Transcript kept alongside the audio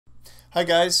Hi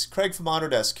guys, Craig from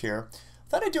Autodesk here.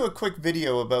 Thought I'd do a quick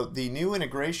video about the new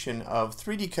integration of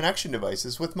 3D connection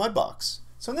devices with Mudbox.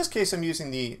 So in this case I'm using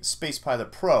the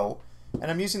SpacePilot Pro, and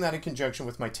I'm using that in conjunction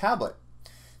with my tablet.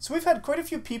 So we've had quite a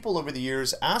few people over the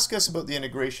years ask us about the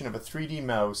integration of a 3D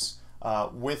mouse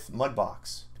with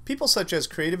Mudbox. People such as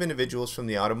creative individuals from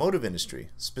the automotive industry,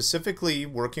 specifically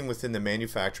working within the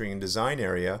manufacturing and design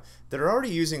area, that are already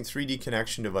using 3D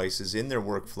connection devices in their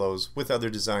workflows with other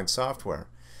design software.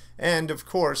 And of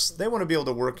course, they want to be able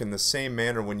to work in the same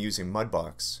manner when using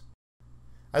Mudbox.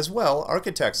 As well,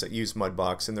 architects that use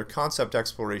Mudbox in their concept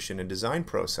exploration and design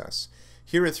process.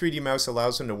 Here a 3D mouse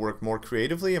allows them to work more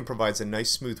creatively and provides a nice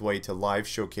smooth way to live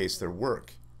showcase their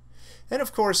work. And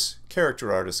of course,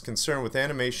 character artists concerned with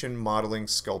animation, modeling,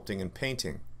 sculpting, and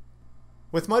painting.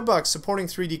 With Mudbox supporting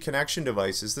 3D connection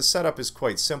devices, the setup is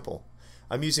quite simple.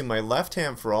 I'm using my left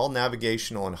hand for all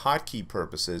navigational and hotkey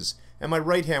purposes, and my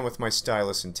right hand with my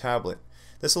stylus and tablet.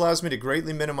 This allows me to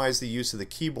greatly minimize the use of the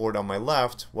keyboard on my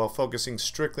left while focusing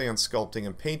strictly on sculpting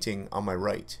and painting on my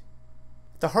right.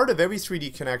 The heart of every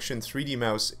 3D connection 3D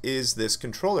mouse is this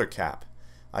controller cap.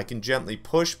 I can gently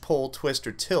push, pull, twist,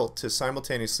 or tilt to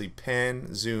simultaneously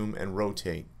pan, zoom, and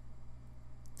rotate.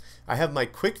 I have my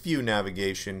quick view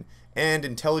navigation and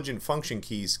intelligent function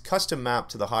keys custom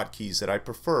mapped to the hotkeys that I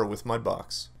prefer with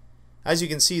Mudbox. As you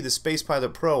can see, the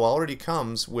SpacePilot Pro already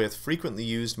comes with frequently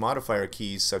used modifier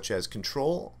keys such as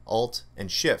Control, Alt,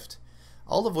 and Shift,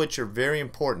 all of which are very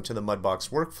important to the Mudbox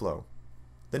workflow.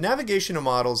 The navigation of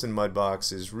models in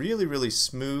Mudbox is really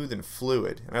smooth and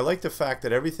fluid, and I like the fact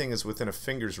that everything is within a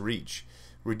finger's reach,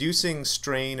 reducing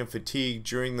strain and fatigue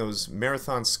during those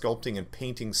marathon sculpting and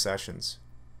painting sessions.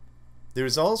 There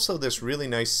is also this really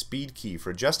nice speed key for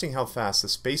adjusting how fast the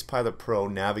SpacePilot Pro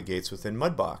navigates within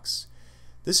Mudbox.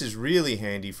 This is really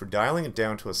handy for dialing it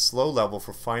down to a slow level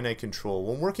for finite control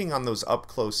when working on those up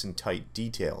close and tight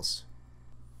details.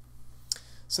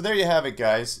 So there you have it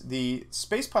guys, the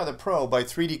SpacePilot Pro by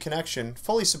 3D Connection,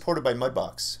 fully supported by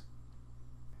Mudbox.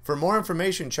 For more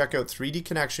information, check out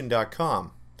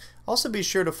 3dconnection.com. Also be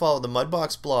sure to follow the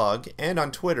Mudbox blog and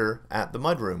on Twitter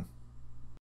 @TheMudroom.